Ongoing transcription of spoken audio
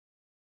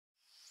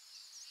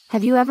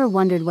Have you ever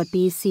wondered what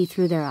bees see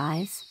through their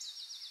eyes?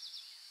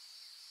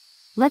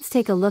 Let's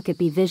take a look at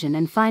bee vision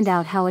and find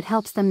out how it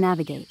helps them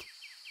navigate.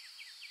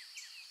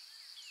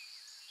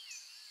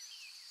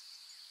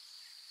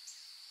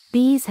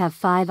 Bees have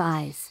 5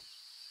 eyes.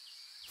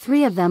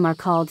 3 of them are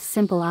called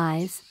simple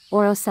eyes,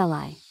 or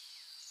ocelli.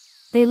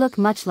 They look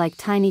much like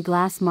tiny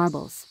glass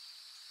marbles.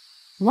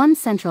 1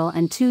 central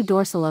and 2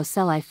 dorsal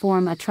ocelli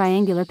form a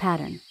triangular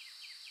pattern.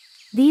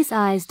 These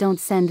eyes don't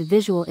send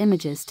visual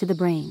images to the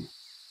brain.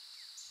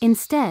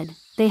 Instead,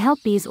 they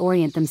help bees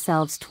orient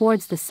themselves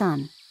towards the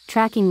sun,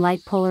 tracking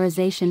light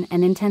polarization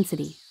and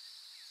intensity.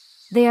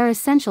 They are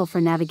essential for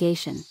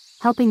navigation,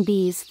 helping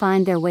bees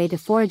find their way to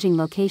foraging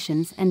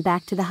locations and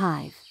back to the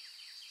hive.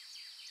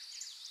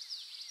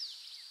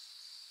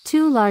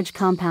 2 large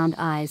compound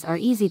eyes are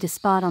easy to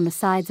spot on the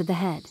sides of the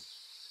head.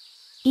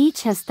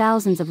 Each has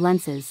thousands of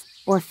lenses,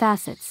 or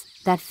facets,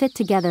 that fit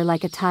together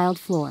like a tiled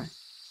floor.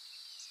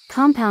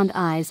 Compound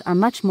eyes are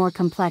much more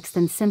complex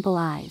than simple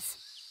eyes.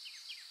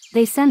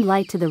 They send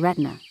light to the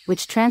retina,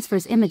 which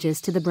transfers images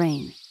to the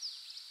brain.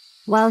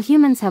 While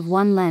humans have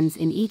 1 lens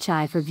in each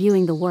eye for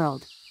viewing the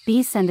world,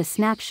 bees send a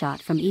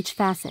snapshot from each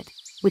facet,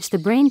 which the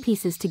brain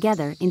pieces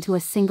together into a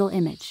single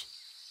image.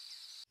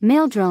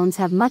 Male drones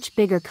have much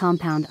bigger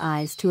compound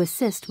eyes to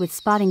assist with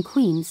spotting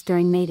queens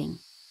during mating.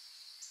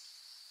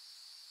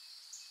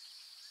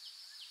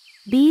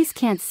 Bees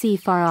can't see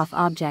far-off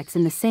objects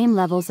in the same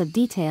levels of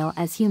detail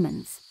as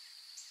humans.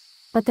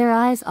 But their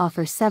eyes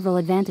offer several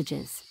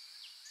advantages.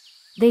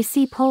 They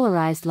see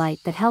polarized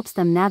light that helps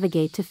them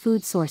navigate to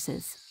food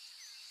sources.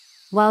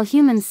 While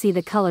humans see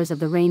the colors of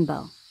the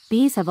rainbow,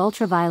 bees have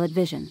ultraviolet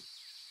vision.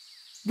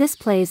 This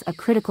plays a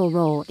critical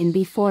role in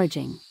bee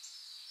foraging.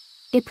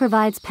 It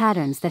provides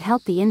patterns that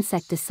help the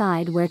insect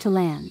decide where to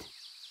land.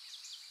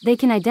 They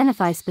can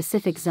identify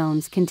specific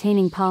zones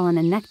containing pollen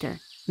and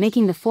nectar,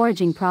 making the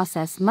foraging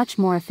process much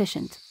more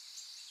efficient.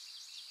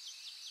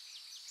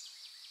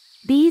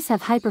 Bees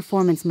have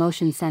high-performance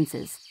motion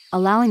senses,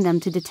 allowing them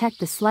to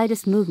detect the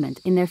slightest movement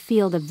in their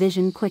field of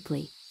vision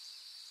quickly.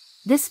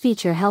 This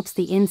feature helps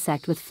the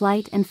insect with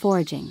flight and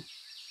foraging.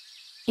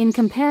 In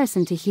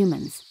comparison to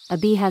humans, a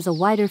bee has a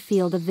wider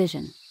field of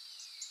vision.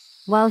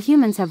 While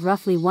humans have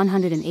roughly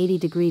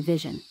 180-degree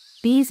vision,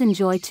 bees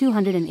enjoy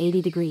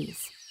 280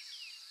 degrees.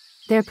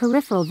 Their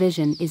peripheral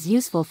vision is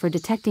useful for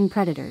detecting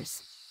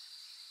predators.